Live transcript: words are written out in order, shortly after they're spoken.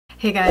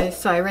Hey guys,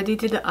 so I already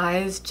did the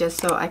eyes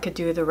just so I could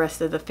do the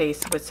rest of the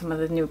face with some of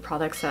the new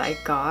products that I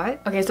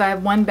got. Okay, so I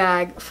have one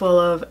bag full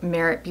of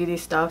Merit Beauty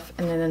stuff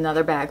and then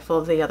another bag full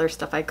of the other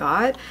stuff I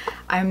got.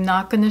 I'm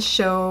not going to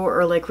show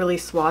or like really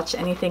swatch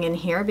anything in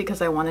here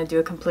because I want to do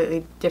a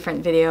completely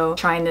different video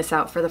trying this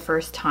out for the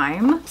first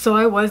time. So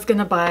I was going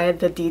to buy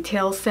the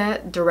detail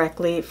set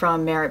directly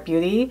from Merit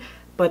Beauty,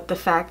 but the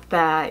fact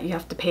that you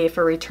have to pay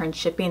for return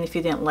shipping if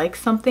you didn't like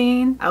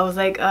something, I was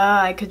like,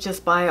 I could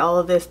just buy all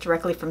of this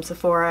directly from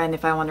Sephora, and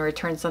if I want to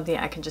return something,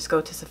 I can just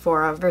go to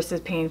Sephora versus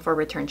paying for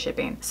return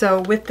shipping. So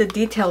with the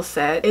detail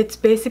set, it's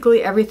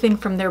basically everything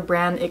from their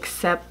brand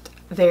except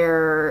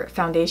their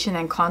foundation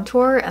and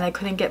contour, and I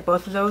couldn't get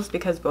both of those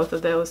because both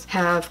of those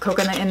have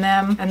coconut in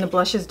them and the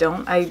blushes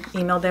don't. I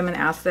emailed them and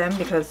asked them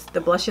because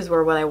the blushes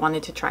were what I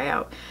wanted to try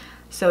out.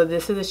 So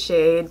this is the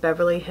shade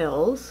Beverly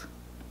Hills.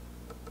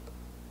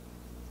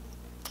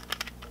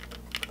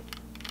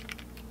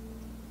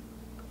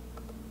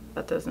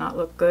 That does not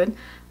look good.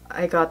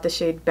 I got the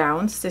shade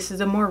Bounce. This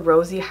is a more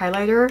rosy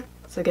highlighter.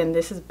 So again,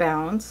 this is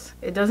Bounce.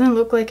 It doesn't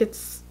look like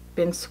it's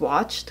been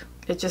swatched.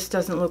 It just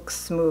doesn't look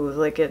smooth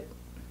like it.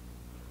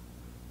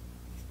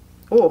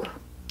 Oh,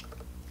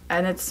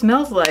 and it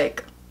smells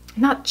like,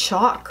 not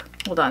chalk.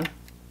 Hold on.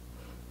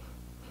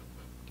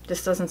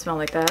 This doesn't smell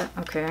like that.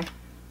 Okay.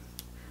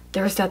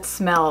 There's that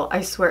smell.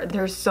 I swear,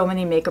 there's so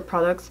many makeup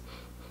products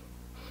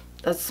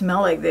that smell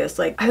like this.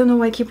 Like, I don't know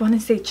why I keep wanting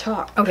to say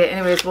chalk. Okay,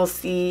 anyways, we'll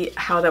see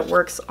how that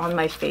works on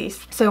my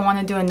face. So I want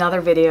to do another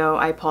video.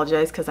 I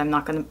apologize because I'm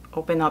not going to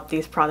open up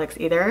these products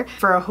either,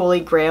 for a Holy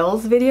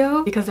Grails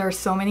video, because there are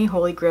so many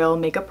Holy Grail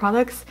makeup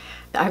products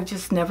that I've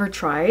just never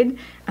tried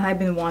and I've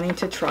been wanting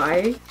to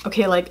try.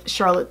 Okay, like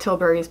Charlotte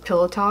Tilbury's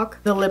Pillow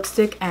Talk, the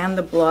lipstick and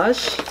the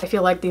blush. I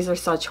feel like these are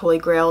such Holy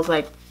Grails,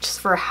 like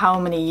just for how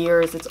many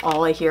years it's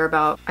all I hear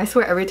about. I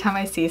swear every time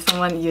I see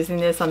someone using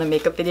this on a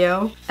makeup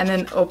video and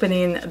then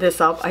opening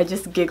this up, I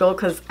just giggle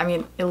because, I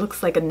mean, it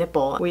looks like a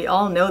nipple. We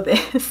all know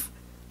this.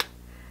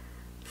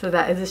 So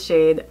that is the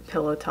shade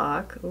Pillow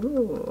Talk.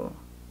 Ooh.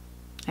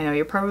 I know,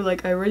 you're probably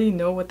like, I already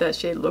know what that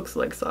shade looks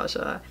like,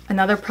 Sasha.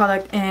 Another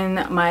product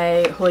in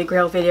my Holy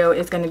Grail video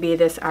is going to be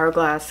this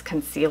Hourglass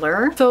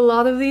concealer. So a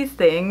lot of these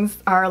things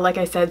are, like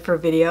I said, for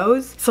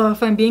videos. So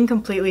if I'm being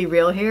completely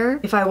real here,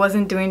 if I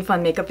wasn't doing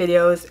fun makeup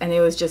videos and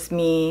it was just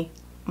me,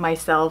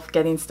 myself,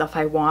 getting stuff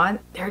I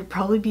want, there'd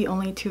probably be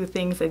only two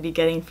things I'd be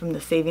getting from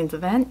the savings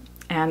event.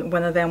 And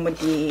one of them would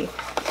be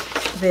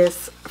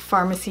this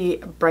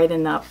Farmacy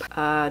Brighten Up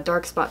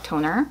Dark Spot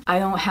Toner. I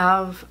don't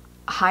have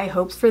high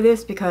hopes for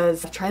this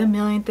because I've tried a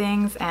million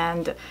things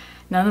and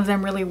none of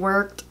them really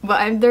worked,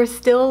 but there's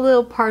still a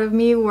little part of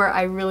me where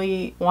I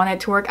really want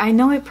it to work. I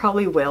know it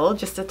probably will,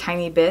 just a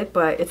tiny bit,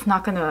 but it's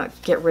not gonna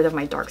get rid of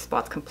my dark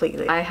spots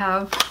completely. I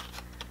have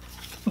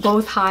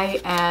both high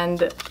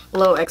and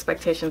low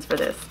expectations for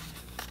this.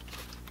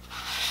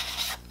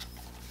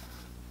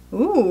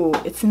 Ooh,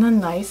 it's in a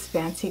nice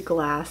fancy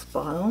glass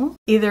bottle.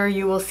 Either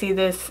you will see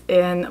this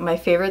in my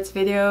favorites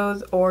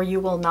videos or you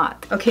will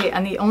not. Okay,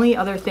 and the only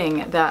other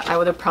thing that I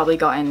would have probably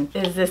gotten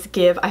is this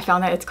Give. I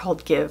found out it's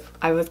called Give.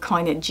 I was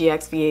calling it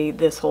GXVE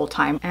this whole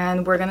time.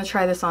 And we're gonna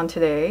try this on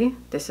today.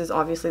 This is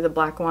obviously the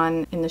black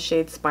one in the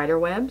shade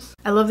Spiderwebs.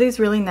 I love these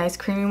really nice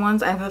creamy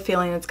ones. I have a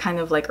feeling it's kind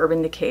of like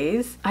Urban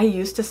Decay's. I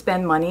used to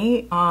spend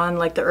money on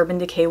like the Urban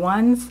Decay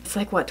ones. It's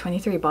like, what,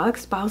 23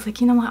 bucks? But I was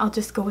like, you know what, I'll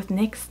just go with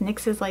NYX.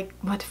 NYX is like,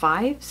 what,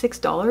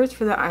 $6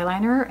 for the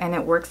eyeliner, and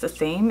it works the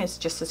same. It's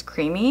just as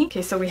creamy.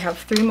 Okay, so we have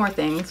 3 more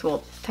things.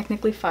 Well,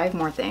 technically 5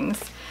 more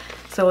things.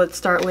 So let's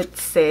start with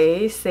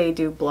Saie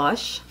Do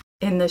Blush.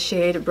 In the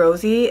shade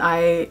Rosy,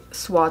 I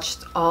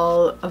swatched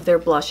all of their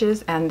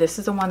blushes and this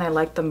is the one I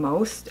like the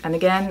most. And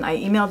again, I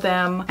emailed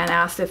them and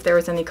asked if there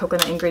was any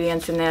coconut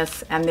ingredients in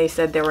this and they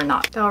said there were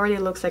not. It already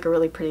looks like a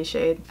really pretty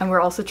shade. And we're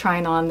also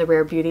trying on the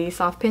Rare Beauty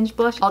Soft Pinch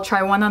blush. I'll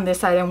try one on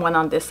this side and one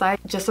on this side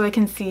just so I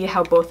can see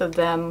how both of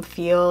them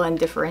feel and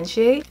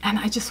differentiate. And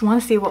I just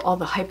want to see what all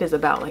the hype is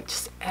about. Like,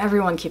 just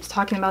everyone keeps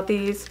talking about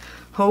these.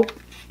 Hope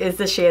is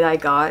the shade I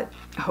got.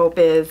 Hope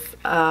is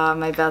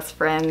my best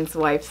friend's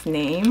wife's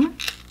name.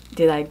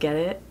 Did I get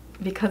it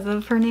because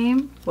of her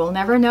name? We'll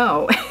never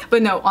know.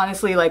 But no,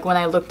 honestly, like when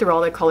I looked through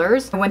all the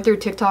colors, I went through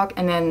TikTok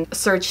and then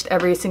searched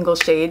every single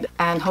shade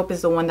and Hope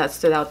is the one that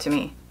stood out to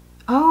me.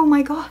 Oh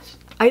my gosh.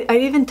 I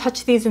didn't even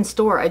touch these in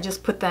store. I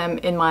just put them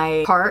in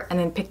my cart and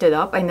then picked it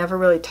up. I never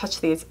really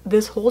touched these.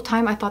 This whole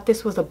time I thought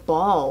this was a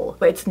ball,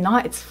 but it's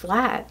not, it's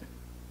flat.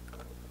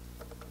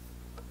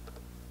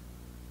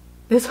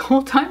 This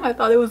whole time I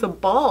thought it was a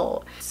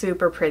ball.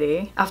 Super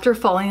pretty. After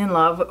falling in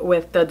love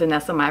with the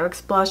Danessa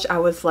Myricks blush, I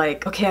was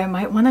like, okay, I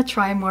might want to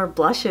try more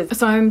blushes.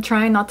 So I'm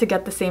trying not to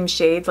get the same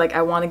shades. Like,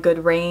 I want a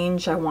good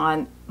range. I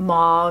want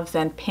mauves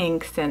and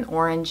pinks and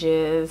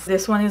oranges.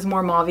 This one is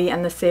more mauvey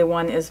and the Saie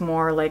one is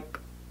more like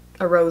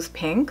a rose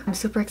pink. I'm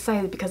super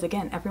excited because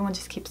again, everyone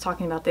just keeps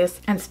talking about this.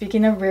 And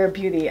speaking of Rare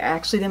Beauty, I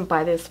actually didn't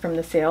buy this from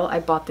the sale. I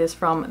bought this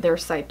from their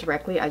site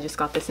directly. I just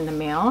got this in the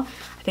mail.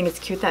 I think it's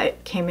cute that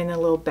it came in a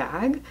little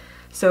bag.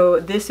 So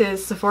this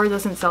is, Sephora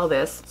doesn't sell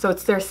this. So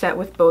it's their set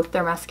with both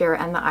their mascara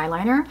and the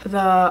eyeliner.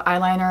 The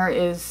eyeliner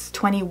is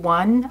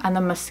 21 and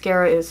the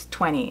mascara is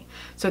 20.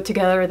 So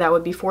together that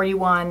would be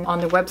 41. On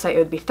their website it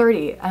would be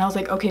 30. And I was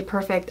like, okay,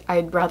 perfect.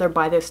 I'd rather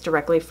buy this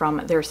directly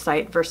from their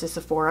site versus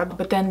Sephora.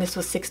 But then this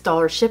was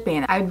 $6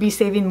 shipping. I'd be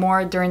saving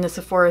more during the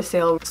Sephora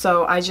sale.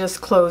 So I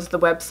just closed the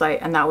website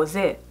and that was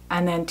it.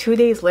 And then 2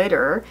 days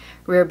later,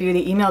 Rare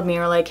Beauty emailed me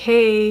and were like,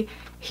 hey,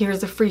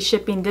 here's a free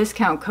shipping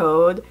discount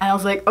code. And I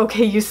was like,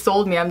 okay, you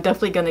sold me. I'm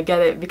definitely gonna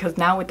get it because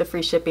now with the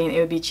free shipping, it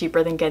would be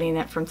cheaper than getting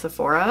it from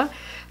Sephora.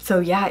 So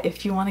yeah,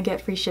 if you wanna get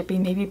free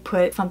shipping, maybe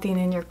put something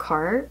in your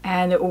cart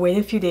and wait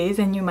a few days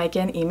and you might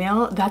get an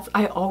email.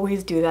 I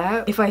always do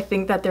that. If I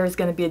think that there's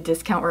gonna be a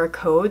discount or a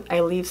code,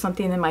 I leave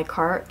something in my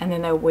cart and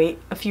then I wait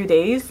a few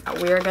days.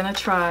 We are gonna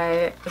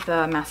try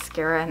the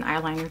mascara and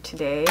eyeliner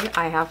today.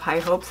 I have high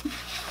hopes.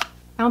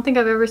 I don't think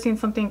I've ever seen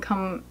something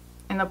come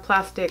in a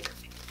plastic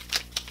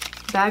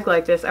bag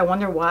like this. I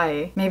wonder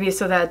why. Maybe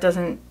so that it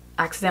doesn't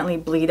accidentally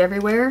bleed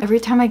everywhere. Every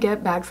time I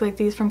get bags like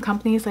these from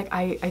companies, like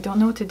I don't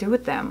know what to do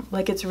with them.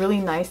 Like it's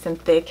really nice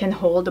and thick, can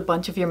hold a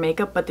bunch of your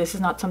makeup, but this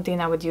is not something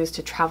I would use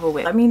to travel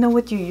with. Let me know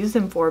what you use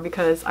them for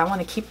because I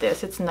want to keep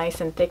this. It's nice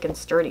and thick and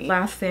sturdy.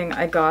 Last thing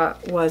I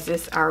got was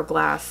this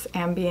Hourglass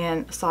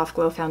Ambient Soft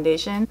Glow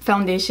Foundation.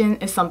 Foundation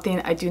is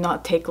something I do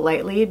not take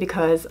lightly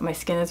because my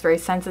skin is very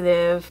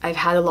sensitive. I've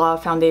had a lot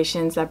of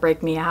foundations that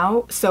break me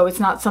out. So it's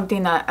not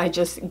something that I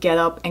just get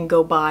up and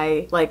go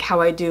buy like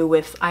how I do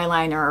with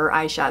eyeliner or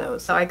eyeshadow.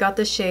 So I got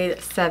the shade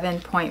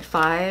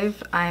 7.5.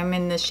 I'm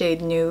in the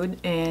shade Nude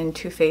in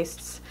Too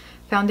Faced's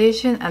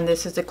foundation, and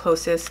this is the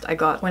closest I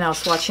got when I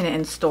was watching it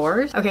in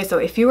stores. Okay, so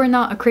if you are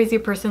not a crazy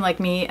person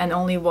like me and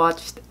only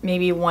watched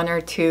maybe 1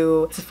 or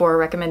 2 Sephora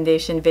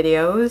recommendation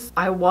videos,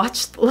 I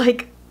watched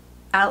like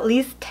at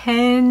least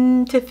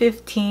 10 to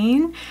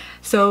 15.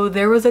 So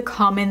there was a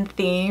common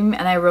theme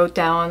and I wrote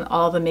down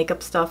all the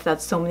makeup stuff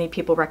that so many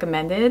people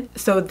recommended.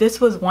 So this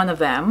was one of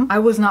them. I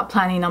was not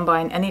planning on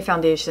buying any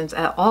foundations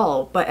at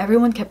all, but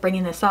everyone kept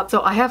bringing this up.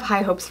 So I have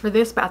high hopes for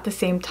this, but at the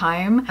same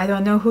time, I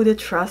don't know who to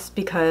trust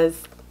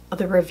because of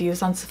the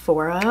reviews on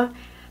Sephora.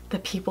 The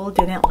people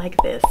didn't like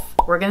this.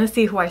 We're gonna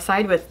see who I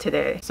side with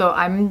today. So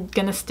I'm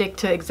gonna stick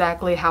to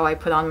exactly how I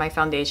put on my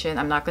foundation.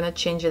 I'm not gonna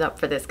change it up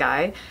for this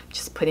guy.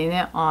 Just putting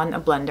it on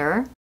a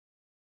blender.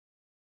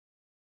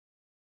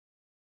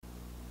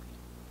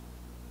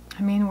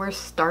 I mean, we're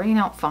starting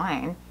out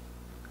fine.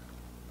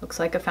 Looks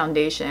like a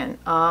foundation.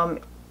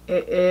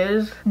 It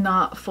is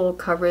not full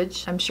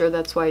coverage. I'm sure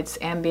that's why it's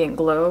Ambient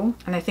Glow.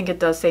 And I think it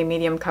does say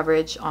medium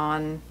coverage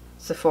on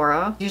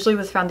Sephora. Usually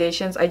with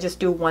foundations, I just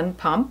do 1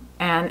 pump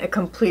and it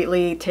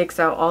completely takes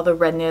out all the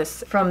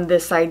redness from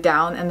this side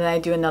down, and then I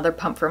do another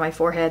pump for my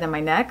forehead and my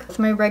neck. With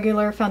my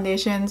regular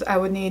foundations, I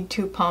would need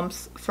 2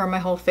 pumps for my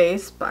whole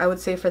face, but I would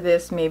say for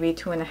this, maybe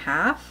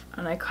 2.5.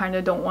 And I kind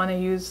of don't want to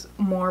use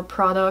more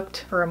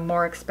product for a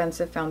more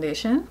expensive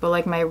foundation. But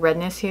like my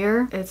redness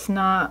here, it's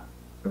not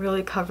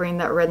really covering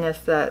that redness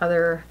that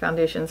other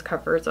foundations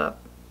covers up.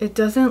 It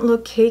doesn't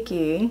look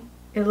cakey.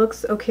 It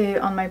looks okay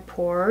on my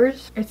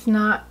pores. It's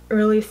not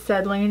really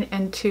settling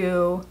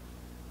into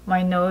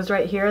my nose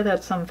right here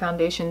that some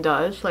foundation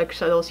does, like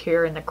settles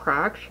here in the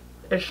cracks.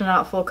 It's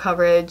not full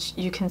coverage.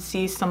 You can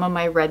see some of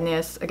my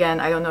redness. Again,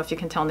 I don't know if you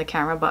can tell in the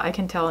camera, but I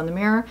can tell in the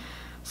mirror.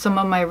 Some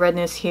of my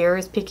redness here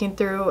is peeking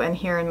through and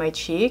here in my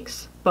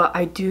cheeks, but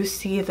I do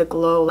see the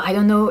glow. I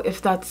don't know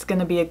if that's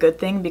gonna be a good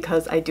thing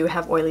because I do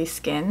have oily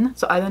skin.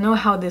 So I don't know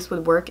how this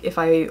would work if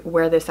I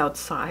wear this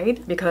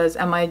outside, because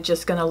am I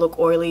just gonna look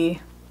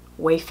oily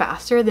way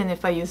faster than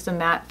if I use the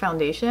matte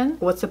foundation?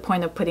 What's the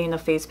point of putting a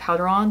face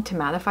powder on to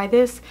mattify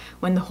this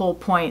when the whole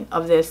point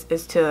of this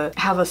is to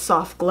have a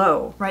soft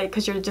glow, right?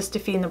 Because you're just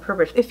defeating the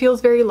purpose. It feels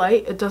very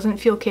light. It doesn't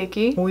feel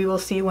cakey. We will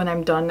see when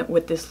I'm done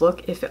with this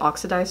look if it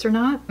oxidized or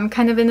not. I'm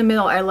kind of in the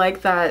middle. I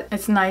like that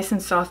it's nice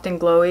and soft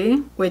and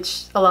glowy,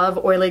 which a lot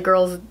of oily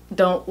girls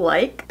don't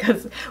like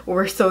because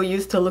we're so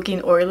used to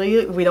looking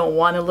oily. We don't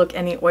want to look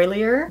any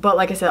oilier. But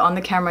like I said, on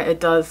the camera, it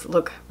does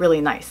look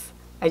really nice.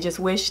 I just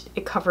wished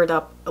it covered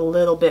up a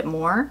little bit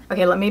more.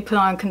 Okay, let me put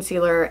on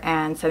concealer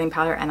and setting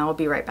powder and I'll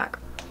be right back.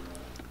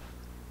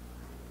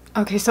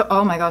 Okay, so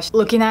oh my gosh,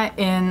 looking at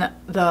in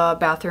the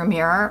bathroom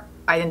mirror,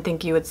 I didn't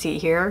think you would see it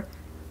here,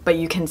 but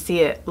you can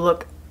see it.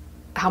 Look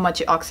how much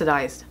it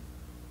oxidized.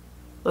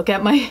 Look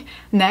at my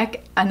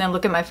neck and then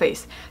look at my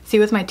face. See,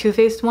 with my Too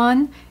Faced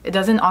one, it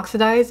doesn't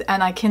oxidize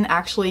and I can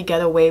actually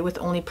get away with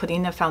only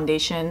putting a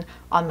foundation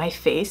on my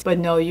face. But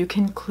no, you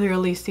can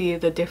clearly see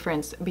the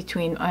difference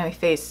between my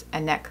face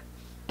and neck.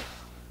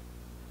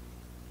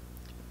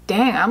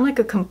 Dang, I'm like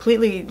a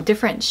completely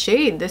different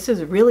shade. This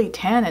is really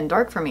tan and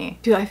dark for me.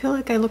 Dude, I feel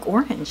like I look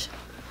orange.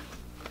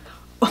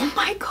 Oh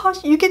my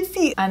gosh, you can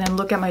see. And then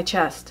look at my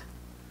chest.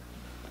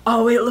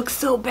 Oh, it looks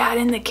so bad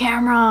in the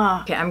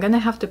camera. Okay, I'm gonna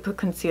have to put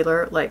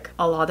concealer like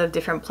a lot of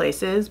different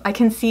places. I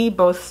can see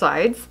both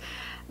sides.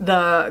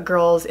 The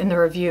girls in the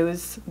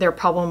reviews, their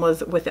problem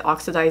was with the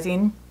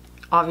oxidizing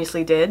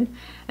obviously did.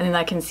 And then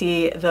I can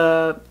see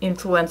the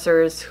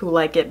influencers who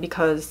like it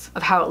because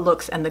of how it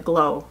looks and the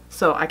glow.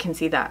 So I can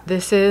see that.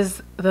 This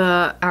is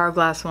the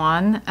Hourglass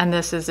one, and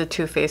this is the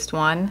Too Faced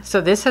one.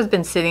 So this has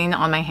been sitting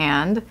on my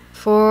hand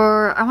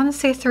for, I want to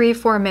say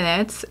 3-4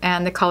 minutes,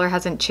 and the color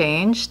hasn't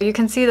changed. You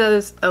can see that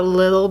it's a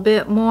little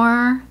bit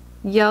more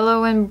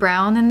yellow and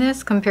brown in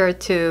this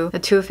compared to the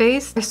Too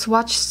Faced. I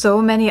swatched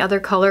so many other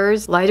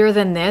colors lighter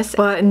than this,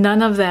 but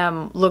none of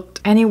them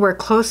looked anywhere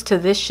close to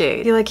this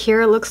shade. I feel like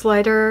here it looks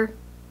lighter.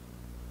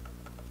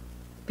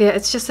 But yeah,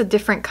 it's just a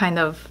different kind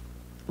of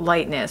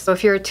lightness. So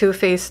if you're a Too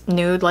Faced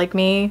nude like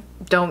me,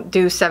 don't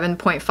do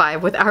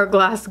 7.5 with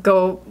Hourglass,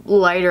 go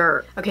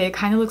lighter. Okay, it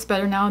kind of looks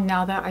better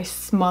now that I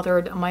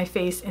smothered my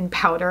face in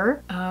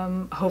powder.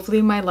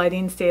 Hopefully my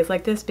lighting stays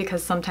like this,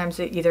 because sometimes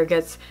it either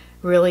gets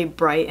really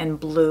bright and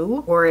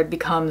blue or it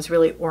becomes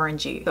really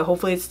orangey. So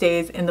hopefully it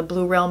stays in the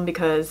blue realm,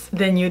 because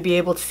then you'd be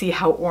able to see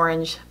how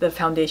orange the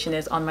foundation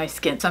is on my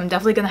skin. So I'm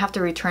definitely gonna have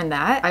to return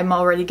that. I'm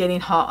already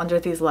getting hot under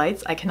these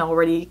lights. I can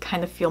already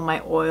kind of feel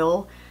my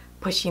oil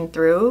pushing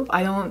through.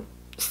 I don't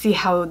see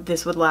how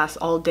this would last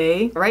all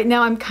day. Right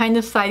now I'm kind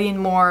of siding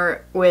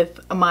more with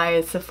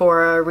my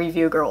Sephora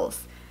review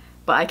girls,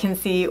 but I can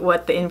see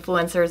what the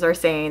influencers are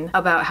saying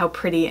about how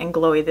pretty and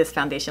glowy this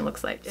foundation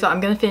looks like. So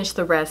I'm gonna finish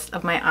the rest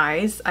of my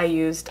eyes. I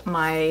used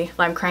my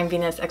Lime Crime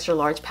Venus Extra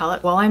Large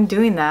palette. While I'm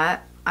doing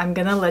that, I'm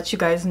gonna let you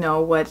guys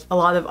know what a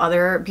lot of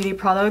other beauty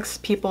products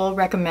people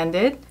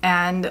recommended.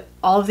 And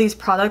all of these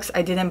products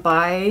I didn't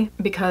buy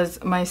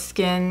because my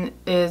skin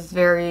is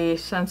very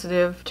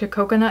sensitive to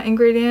coconut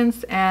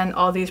ingredients, and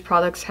all these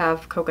products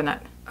have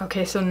coconut.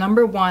 Okay, so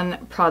number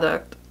one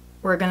product,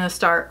 we're gonna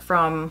start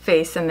from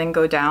face and then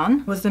go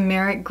down, was the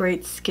Merit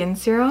Great Skin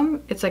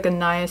Serum. It's like a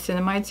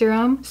niacinamide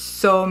serum.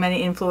 So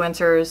many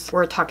influencers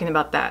were talking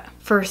about that.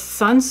 For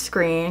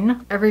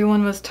sunscreen,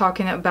 everyone was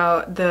talking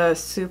about the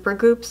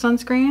Supergoop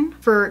sunscreen.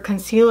 For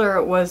concealer,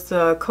 it was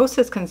the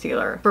Kosas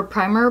concealer. For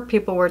primer,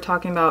 people were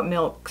talking about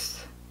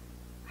Milk's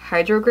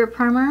Hydro Grip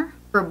Primer.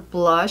 For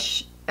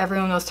blush,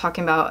 everyone was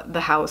talking about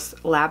the House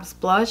Labs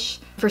blush.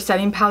 For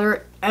setting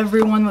powder,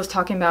 everyone was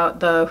talking about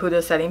the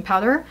Huda setting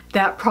powder.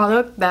 That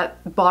product,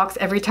 that box,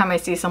 every time I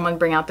see someone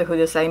bring out the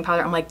Huda setting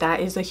powder, I'm like,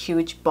 that is a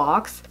huge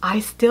box.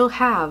 I still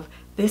have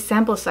this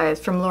sample size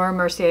from Laura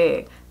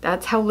Mercier.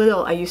 That's how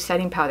little I use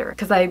setting powder,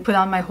 because I put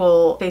on my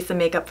whole face of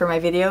makeup for my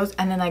videos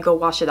and then I go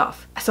wash it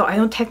off. So I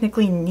don't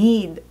technically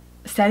need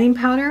setting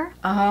powder.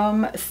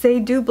 Say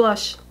Do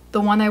blush, the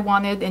one I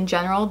wanted in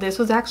general. This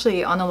was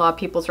actually on a lot of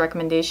people's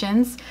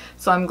recommendations,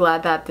 so I'm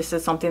glad that this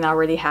is something I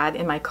already had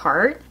in my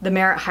cart. The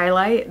Merit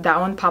Highlight, that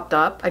one popped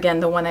up.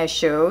 Again, the one I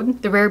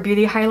showed. The Rare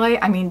Beauty Highlight,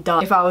 I mean, duh.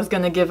 If I was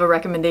gonna give a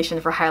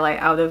recommendation for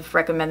highlight, I would have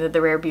recommended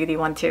the Rare Beauty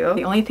one too.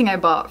 The only thing I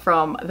bought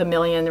from the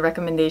million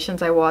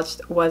recommendations I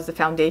watched was the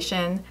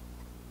foundation.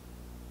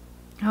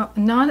 Oh,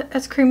 not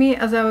as creamy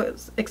as I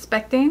was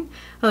expecting.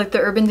 Like the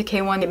Urban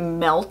Decay one, it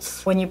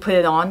melts when you put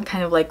it on,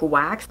 kind of like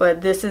wax,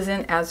 but this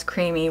isn't as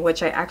creamy,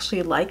 which I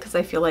actually like, because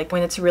I feel like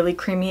when it's really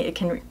creamy, it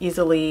can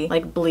easily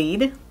like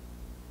bleed.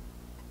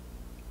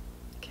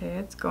 Okay,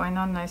 it's going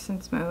on nice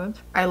and smooth.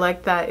 I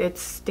like that it's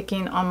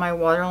sticking on my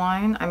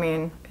waterline. I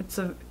mean, it's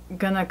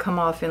gonna come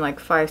off in like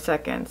 5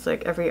 seconds.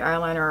 Like every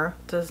eyeliner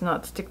does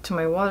not stick to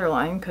my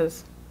waterline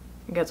because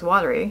it gets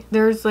watery.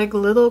 There's like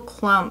little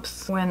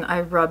clumps when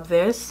I rub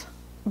this,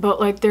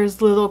 but like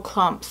there's little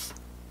clumps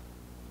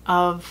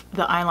of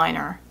the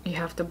eyeliner. You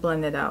have to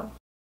blend it out.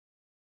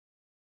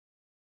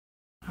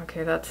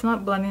 Okay, that's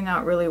not blending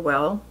out really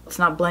well. It's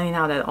not blending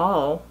out at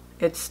all.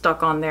 It's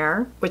stuck on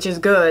there, which is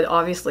good,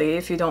 obviously,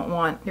 if you don't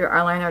want your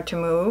eyeliner to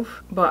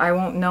move. But I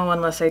won't know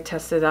unless I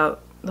test it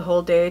out the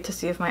whole day to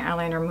see if my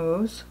eyeliner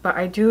moves. But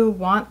I do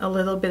want a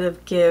little bit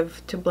of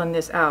give to blend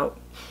this out.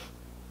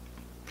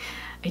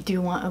 I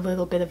do want a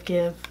little bit of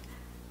give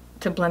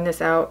to blend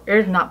this out.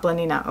 It's not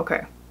blending out,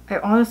 okay. I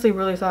honestly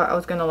really thought I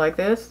was gonna like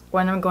this.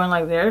 When I'm going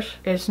like this,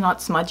 it's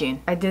not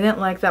smudging. I didn't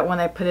like that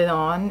when I put it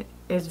on.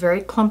 It's very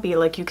clumpy,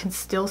 like you can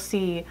still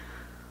see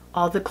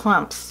all the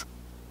clumps.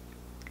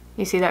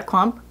 You see that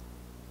clump?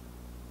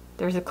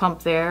 There's a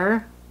clump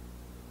there.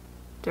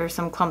 There's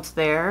some clumps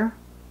there.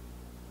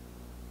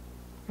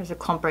 There's a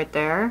clump right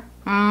there.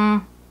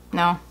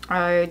 No,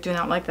 I do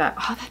not like that.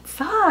 Oh, that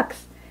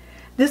sucks.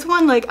 This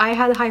one, like, I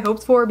had high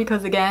hopes for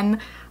because, again,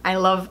 I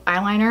love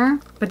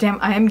eyeliner. But damn,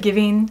 I am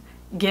giving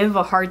Give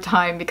a hard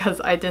time because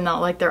I did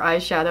not like their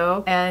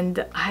eyeshadow.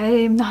 And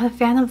I'm not a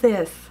fan of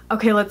this.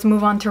 Okay, let's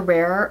move on to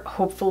Rare.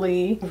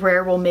 Hopefully,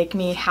 Rare will make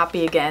me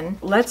happy again.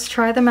 Let's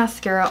try the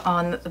mascara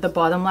on the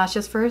bottom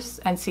lashes first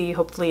and see,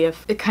 hopefully,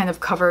 if it kind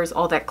of covers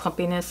all that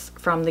clumpiness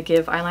from the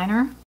Give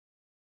eyeliner.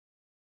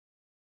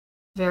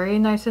 Very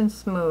nice and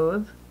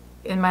smooth.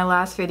 In my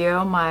last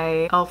video,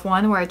 my e.l.f.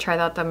 one where I tried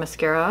out the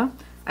mascara,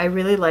 I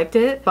really liked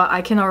it, but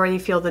I can already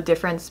feel the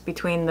difference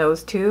between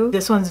those two.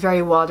 This one's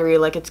very watery,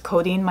 like it's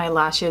coating my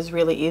lashes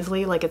really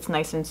easily, like it's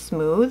nice and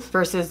smooth,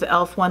 versus the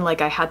e.l.f. one,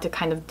 like I had to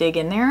kind of dig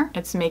in there.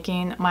 It's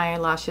making my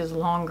lashes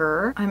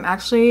longer. I'm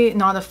actually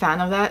not a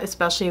fan of that,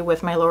 especially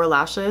with my lower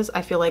lashes.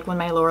 I feel like when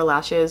my lower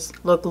lashes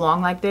look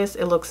long like this,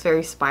 it looks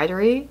very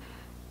spidery,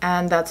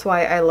 and that's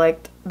why I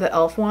liked the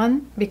e.l.f.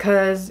 one,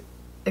 because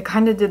it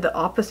kind of did the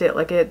opposite.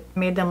 Like it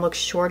made them look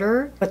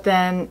shorter, but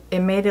then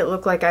it made it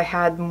look like I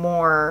had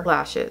more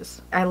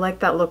lashes. I like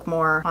that look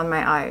more on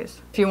my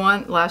eyes. If you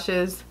want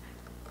lashes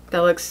that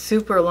look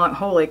super long,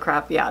 holy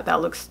crap, yeah,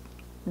 that looks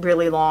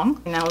really long.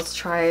 Now let's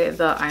try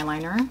the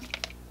eyeliner. I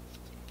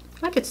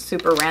feel like it's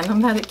super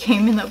random that it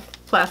came in a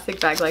plastic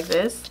bag like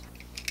this.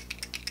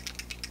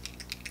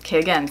 Okay,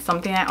 again,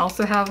 something I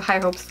also have high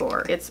hopes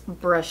for. It's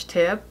brush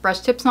tip.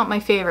 Brush tip's not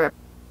my favorite.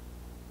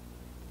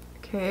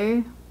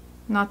 Okay.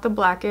 Not the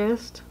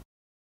blackest.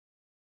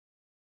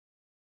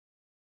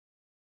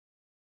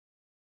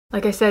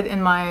 Like I said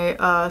in my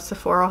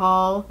Sephora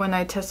haul, when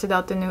I tested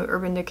out the new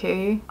Urban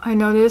Decay, I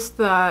noticed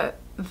that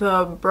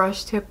the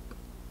brush tip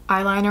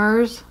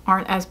eyeliners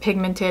aren't as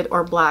pigmented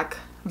or black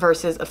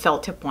versus a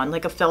felt tip one.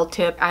 Like a felt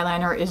tip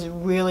eyeliner is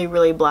really,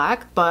 really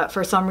black, but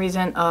for some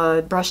reason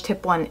a brush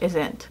tip one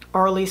isn't.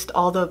 Or at least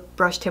all the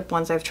brush tip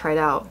ones I've tried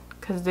out.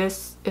 Because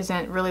this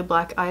isn't really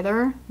black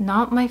either.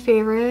 Not my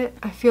favorite.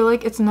 I feel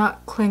like it's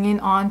not clinging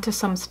on to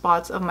some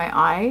spots of my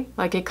eye.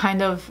 Like it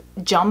kind of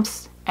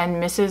jumps and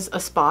misses a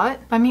spot.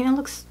 I mean, it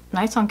looks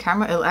nice on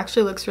camera. It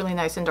actually looks really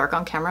nice and dark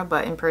on camera,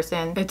 but in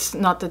person, it's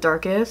not the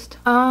darkest.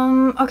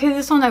 Okay,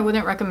 this one I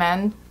wouldn't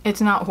recommend.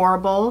 It's not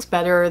horrible. It's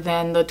better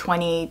than the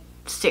 $26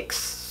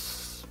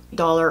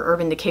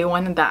 Urban Decay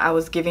one that I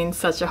was giving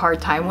such a hard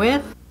time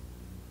with.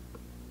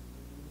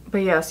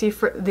 But yeah, see,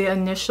 for the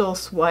initial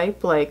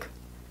swipe, like,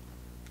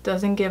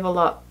 doesn't give a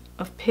lot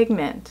of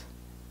pigment,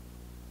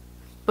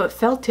 but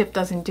felt tip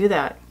doesn't do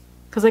that,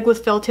 because like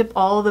with felt tip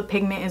all the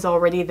pigment is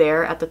already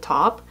there at the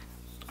top.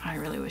 I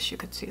really wish you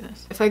could see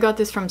this. If I got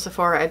this from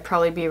Sephora, I'd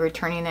probably be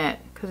returning it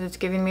because it's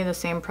giving me the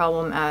same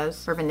problem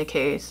as Urban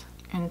Decay's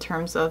in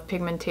terms of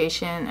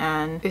pigmentation,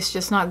 and it's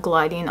just not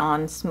gliding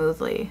on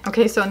smoothly.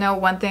 Okay, so now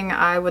one thing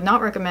I would not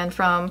recommend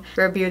from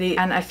Rare Beauty,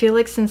 and I feel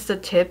like since the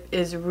tip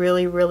is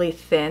really, really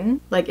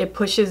thin, like it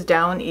pushes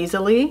down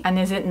easily and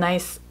isn't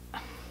nice.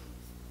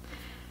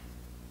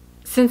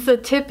 Since the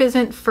tip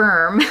isn't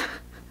firm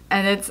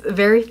and it's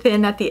very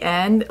thin at the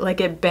end,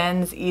 like it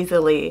bends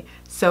easily.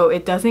 So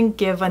it doesn't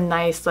give a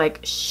nice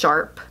like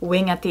sharp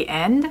wing at the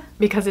end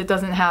because it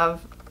doesn't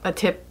have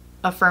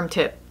a firm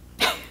tip.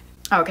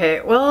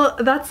 Okay, well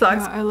that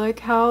sucks. Yeah, I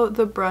like how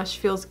the brush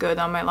feels good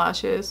on my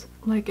lashes.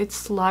 Like it's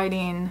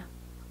sliding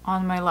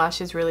on my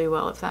lashes really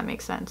well, if that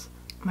makes sense.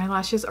 My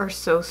lashes are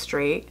so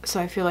straight, so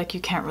I feel like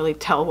you can't really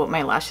tell what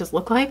my lashes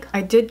look like.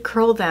 I did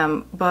curl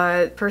them,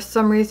 but for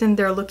some reason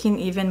they're looking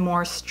even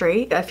more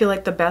straight. I feel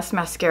like the best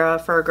mascara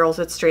for girls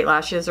with straight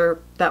lashes or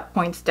that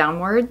points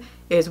downward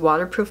is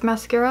waterproof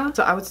mascara.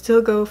 So I would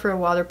still go for a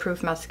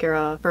waterproof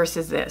mascara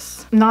versus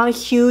this. Not a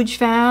huge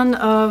fan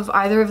of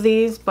either of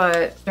these,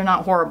 but they're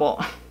not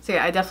horrible. So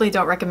yeah, I definitely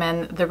don't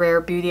recommend the Rare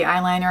Beauty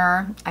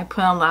eyeliner. I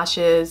put on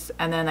lashes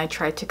and then I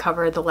tried to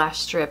cover the lash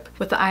strip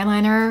with the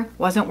eyeliner.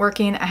 Wasn't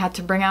working. I had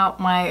to bring out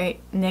my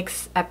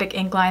NYX Epic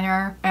ink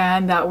liner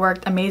and that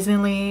worked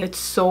amazingly. It's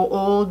so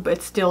old, but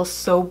it's still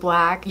so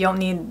black. You don't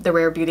need the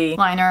Rare Beauty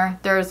liner.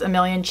 There's a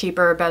million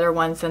cheaper, better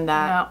ones than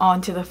that. Now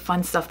on to the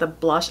fun stuff, the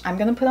blush. I'm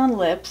gonna put on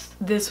lips.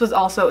 This was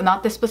also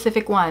not this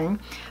specific one,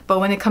 but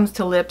when it comes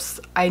to lips,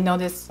 I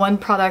noticed one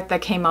product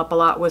that came up a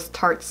lot was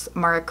Tarte's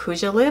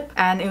Maracuja lip,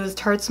 and it was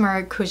Tarte's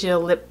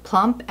Maracuja lip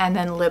plump and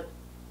then lip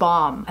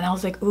balm, and I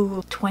was like,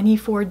 ooh,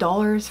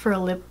 $24 for a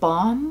lip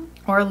balm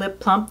or a lip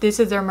plump. This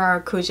is their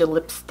Maracuja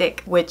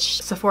lipstick,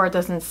 which Sephora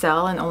doesn't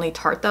sell and only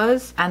Tarte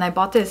does, and I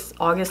bought this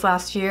August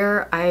last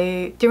year.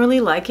 I didn't really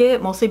like it,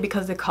 mostly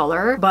because of the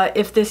color, but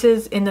if this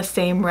is in the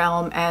same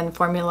realm and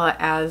formula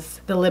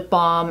as the lip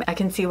balm, I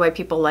can see why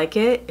people like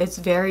it. It's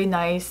very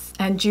nice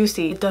and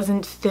juicy. It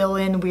doesn't fill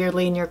in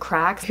weirdly in your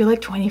cracks. I feel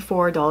like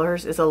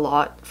 $24 is a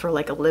lot for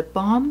like a lip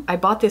balm. I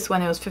bought this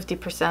when it was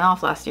 50%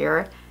 off last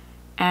year,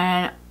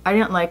 and I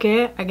didn't like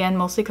it, again,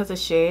 mostly because of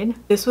shade.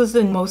 This was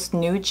the most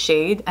nude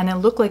shade, and it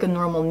looked like a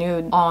normal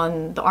nude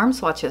on the arm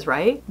swatches,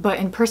 right? But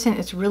in person,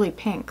 it's really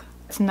pink.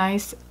 It's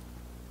nice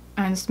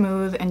and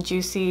smooth and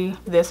juicy.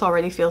 This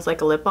already feels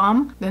like a lip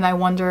balm. Then I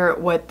wonder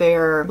what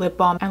their lip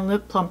balm and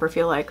lip plumper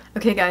feel like.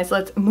 Okay guys,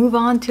 let's move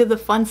on to the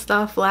fun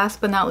stuff.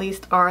 Last but not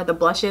least are the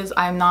blushes.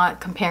 I'm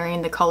not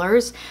comparing the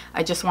colors.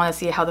 I just want to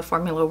see how the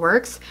formula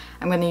works.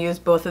 I'm going to use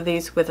both of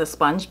these with a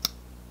sponge.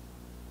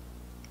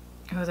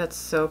 Oh, that's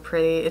so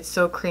pretty. It's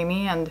so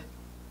creamy and,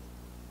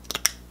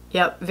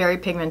 yep, very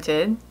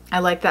pigmented. I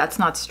like that it's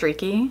not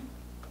streaky.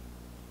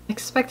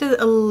 Expected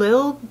a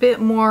little bit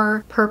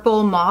more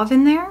purple mauve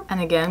in there. And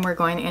again, we're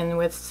going in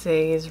with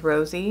Saie's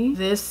Rosy.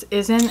 This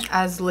isn't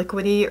as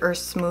liquidy or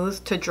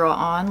smooth to draw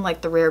on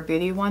like the Rare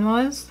Beauty one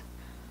was.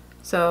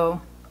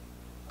 So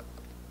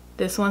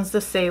this one's the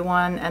Saie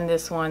one and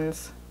this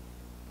one's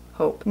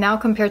Hope. Now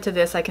compared to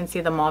this, I can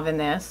see the mauve in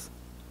this.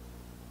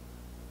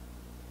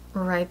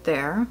 Right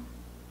there.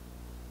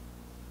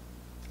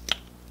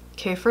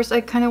 Okay, first I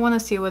kind of want to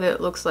see what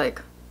it looks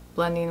like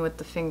blending with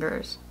the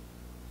fingers.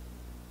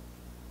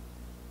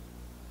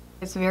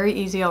 It's very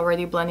easy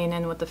already blending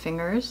in with the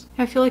fingers.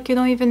 I feel like you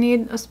don't even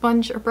need a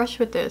sponge or brush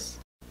with this.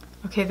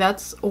 Okay,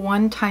 that's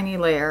one tiny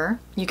layer.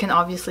 You can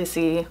obviously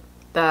see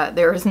that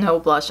there is no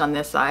blush on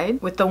this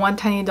side. With the one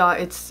tiny dot,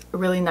 it's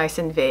really nice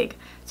and vague.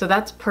 So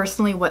that's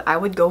personally what I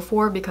would go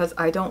for because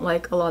I don't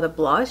like a lot of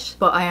blush,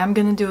 but I am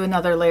gonna do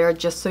another layer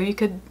just so you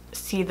could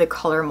see the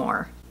color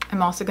more.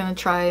 I'm also gonna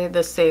try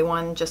the Saie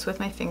one just with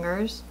my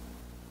fingers.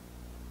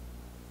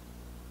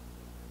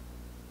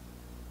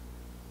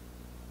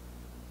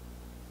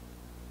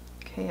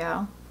 Okay,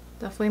 yeah.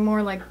 Definitely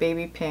more like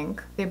baby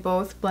pink. They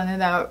both blended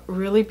out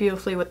really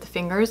beautifully with the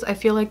fingers. I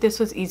feel like this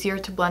was easier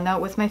to blend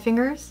out with my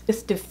fingers.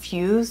 This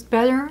diffused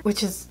better,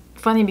 which is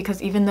funny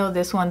because even though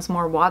this one's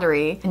more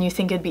watery and you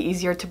think it'd be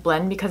easier to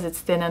blend because it's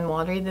thin and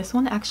watery, this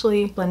one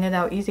actually blended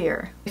out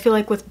easier. I feel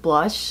like with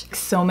blush,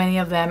 so many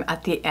of them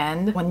at the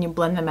end, when you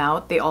blend them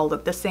out, they all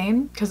look the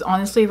same. Because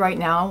honestly, right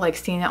now, like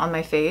seeing it on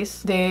my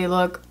face, they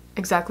look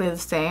exactly the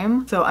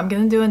same. So I'm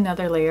gonna do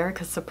another layer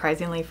because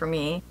surprisingly for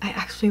me, I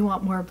actually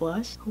want more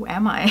blush. Who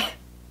am I?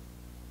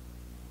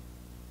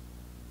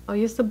 I'll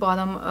use the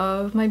bottom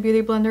of my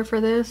beauty blender for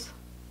this.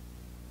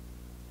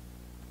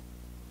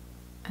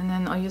 And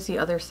then I'll use the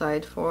other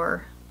side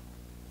for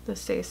the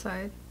Saie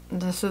side.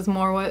 This is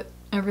more what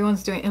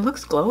everyone's doing. It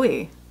looks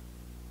glowy.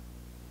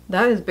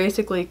 That is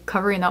basically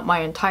covering up my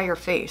entire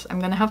face. I'm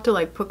gonna have to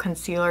like put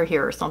concealer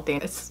here or something.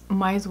 It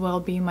might as well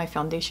be my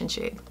foundation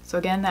shade. So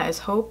again, that is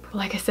Hope.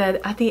 Like I said,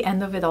 at the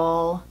end of it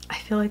all, I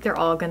feel like they're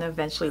all gonna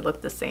eventually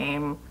look the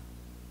same.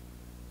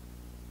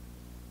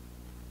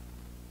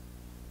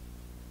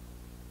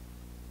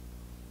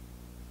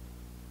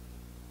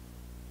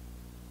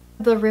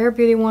 The Rare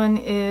Beauty one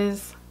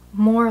is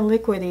more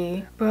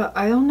liquidy, but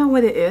I don't know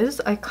what it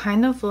is. I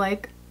kind of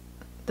like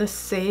the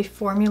Saie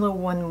Formula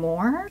one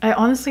more. I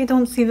honestly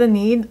don't see the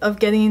need of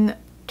getting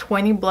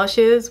 20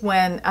 blushes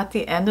when at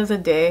the end of the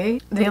day,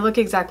 they look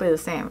exactly the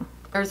same.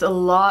 There's a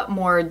lot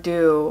more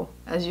dew,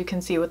 as you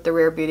can see with the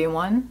Rare Beauty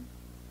one,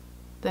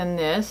 than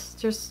this.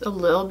 Just a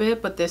little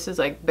bit, but this is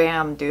like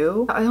bam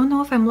dew. I don't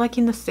know if I'm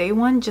liking the Saie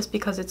one just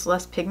because it's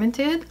less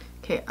pigmented.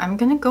 Okay, I'm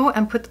gonna go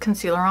and put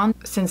concealer on.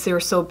 Since they were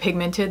so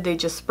pigmented, they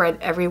just spread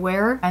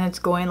everywhere and it's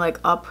going like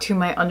up to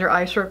my under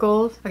eye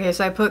circles. Okay,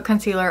 so I put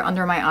concealer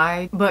under my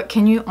eye, but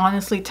can you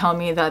honestly tell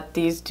me that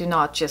these do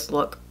not just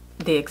look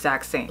the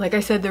exact same? Like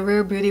I said, the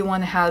Rare Beauty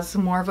one has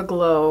more of a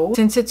glow.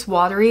 Since it's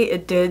watery,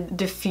 it did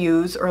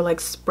diffuse or like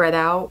spread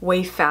out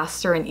way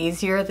faster and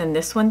easier than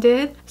this one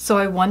did. So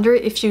I wonder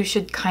if you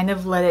should kind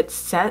of let it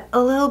set a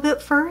little bit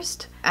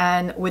first.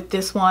 And with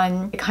this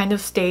one, it kind of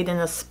stayed in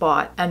a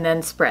spot and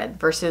then spread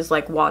versus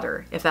like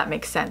water, if that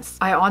makes sense.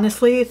 I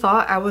honestly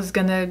thought I was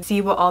gonna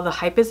see what all the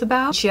hype is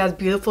about. She has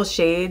beautiful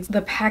shades.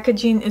 The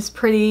packaging is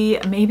pretty.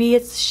 Maybe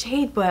it's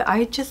shade, but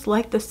I just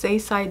like the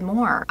Saie side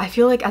more. I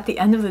feel like at the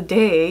end of the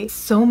day,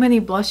 so many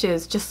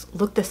blushes just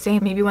look the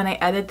same. Maybe when I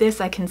edit this,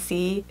 I can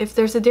see if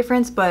there's a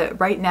difference, but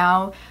right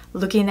now,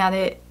 looking at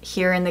it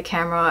here in the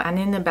camera and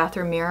in the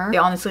bathroom mirror, they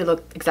honestly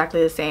look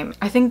exactly the same.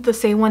 I think the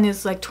Saie one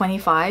is like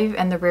 25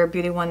 and the Rare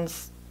Beauty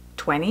one's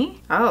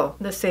 20. Oh,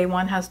 the Saie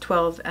one has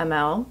 12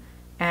 ml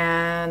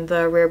and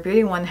the Rare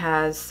Beauty one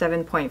has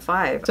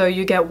 7.5. So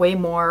you get way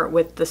more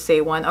with the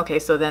Saie one. Okay,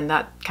 so then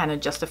that kind of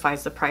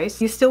justifies the price.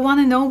 You still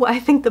want to know what I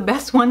think the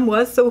best one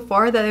was so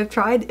far that I've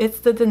tried? It's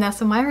the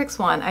Danessa Myricks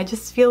one. I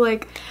just feel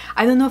like,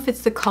 I don't know if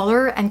it's the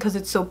color and because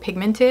it's so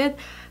pigmented,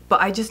 but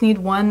I just need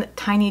one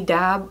tiny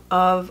dab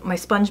of my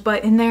sponge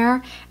butt in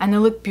there and they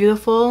look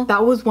beautiful.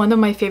 That was one of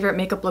my favorite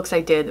makeup looks I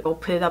did. I'll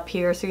put it up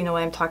here so you know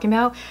what I'm talking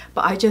about.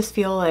 But I just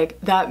feel like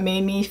that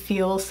made me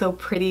feel so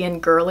pretty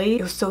and girly.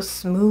 It was so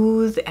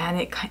smooth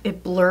and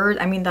it blurred.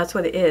 I mean, that's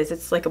what it is.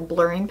 It's like a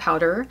blurring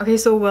powder. Okay,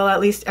 so well, at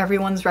least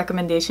everyone's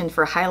recommendation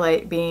for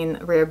highlight being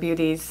Rare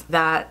Beauty's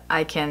that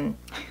I can...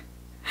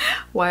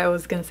 why I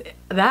was gonna say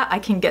that I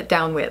can get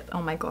down with.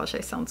 Oh my gosh, I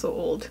sound so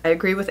old. I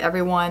agree with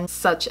everyone.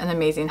 Such an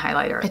amazing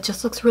highlighter. It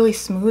just looks really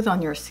smooth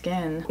on your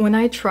skin. When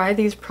I try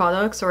these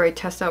products or I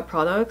test out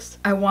products,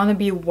 I want to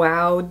be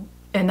wowed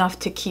enough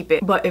to keep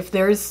it. But if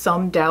there's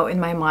some doubt in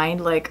my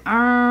mind, like,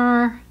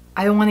 I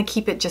don't want to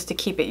keep it just to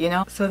keep it, you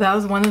know? So that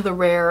was one of the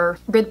rare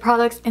Rid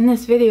products in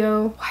this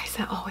video. Why does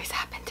that always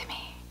happen to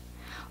me?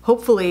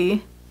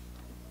 Hopefully,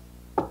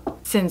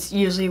 since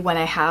usually when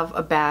I have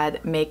a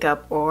bad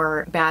makeup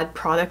or bad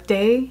product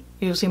day,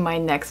 usually my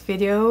next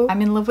video,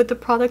 I'm in love with the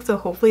product, so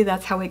hopefully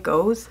that's how it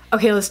goes.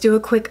 Okay, let's do a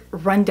quick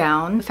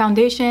rundown.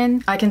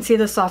 Foundation, I can see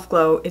the soft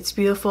glow. It's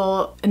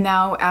beautiful.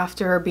 Now,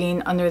 after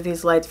being under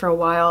these lights for a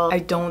while, I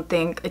don't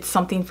think it's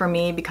something for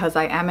me because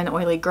I am an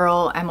oily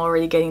girl. I'm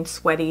already getting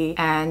sweaty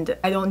and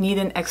I don't need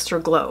an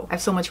extra glow. I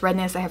have so much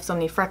redness. I have so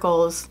many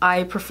freckles.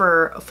 I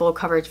prefer a full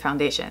coverage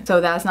foundation.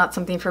 So that's not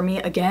something for me.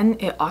 Again,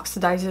 it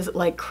oxidizes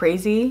like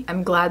crazy.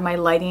 I'm glad my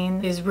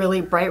lighting is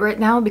really bright right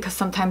now because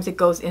sometimes it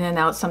goes in and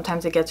out.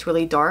 Sometimes it gets really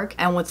really dark,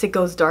 and once it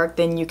goes dark,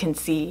 then you can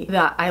see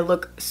that I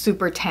look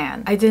super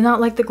tan. I did not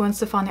like the Gwen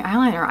Stefani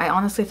eyeliner. I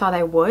honestly thought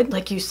I would.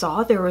 Like you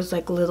saw, there was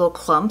like little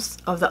clumps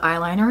of the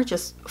eyeliner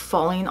just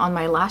falling on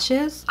my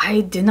lashes.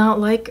 I did not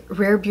like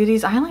Rare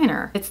Beauty's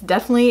eyeliner. It's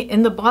definitely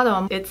in the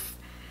bottom. It's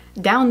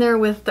down there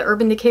with the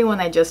Urban Decay one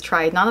I just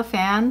tried. Not a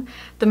fan.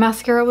 The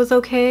mascara was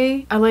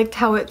okay. I liked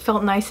how it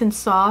felt nice and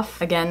soft.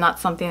 Again, not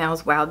something I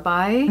was wowed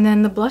by. And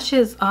then the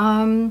blushes,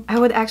 I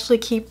would actually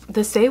keep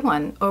the Saie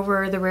one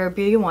over the Rare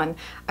Beauty one.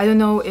 I don't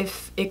know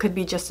if it could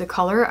be just a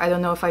color. I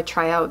don't know if I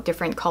try out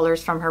different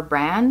colors from her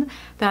brand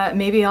that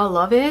maybe I'll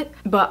love it,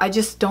 but I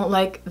just don't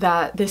like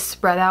that this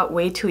spread out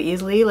way too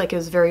easily. Like, it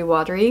was very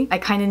watery. I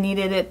kind of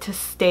needed it to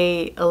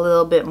stay a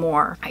little bit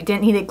more. I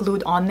didn't need it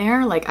glued on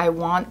there. Like, I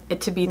want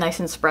it to be nice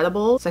and spreadable.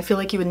 So I feel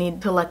like you would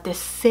need to let this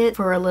sit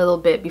for a little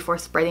bit before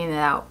spreading it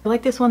out. I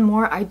like this one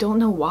more. I don't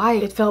know why.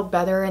 It felt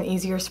better and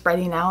easier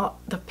spreading out.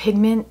 The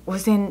pigment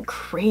wasn't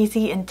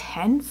crazy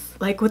intense.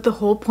 Like, with the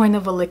whole point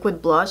of a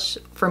liquid blush,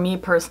 for me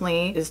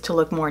personally, is to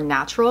look more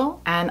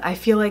natural. And I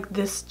feel like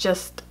this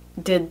just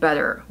did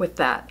better with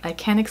that. I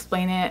can't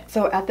explain it.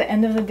 So at the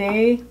end of the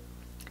day,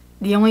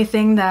 the only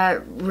thing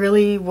that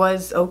really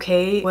was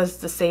okay was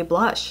the Saie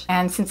blush.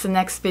 And since the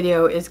next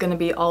video is going to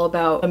be all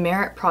about the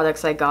Merit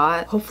products I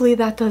got, hopefully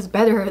that does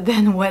better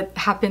than what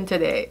happened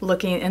today.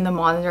 Looking in the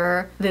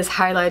monitor, this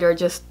highlighter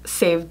just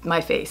saved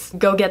my face.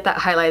 Go get that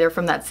highlighter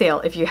from that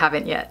sale if you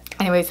haven't yet.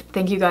 Anyways,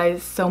 thank you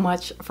guys so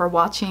much for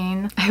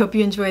watching. I hope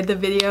you enjoyed the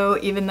video,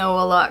 even though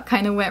a lot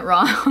kind of went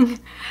wrong.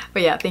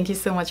 But yeah, thank you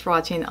so much for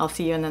watching. I'll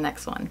see you in the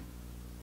next one.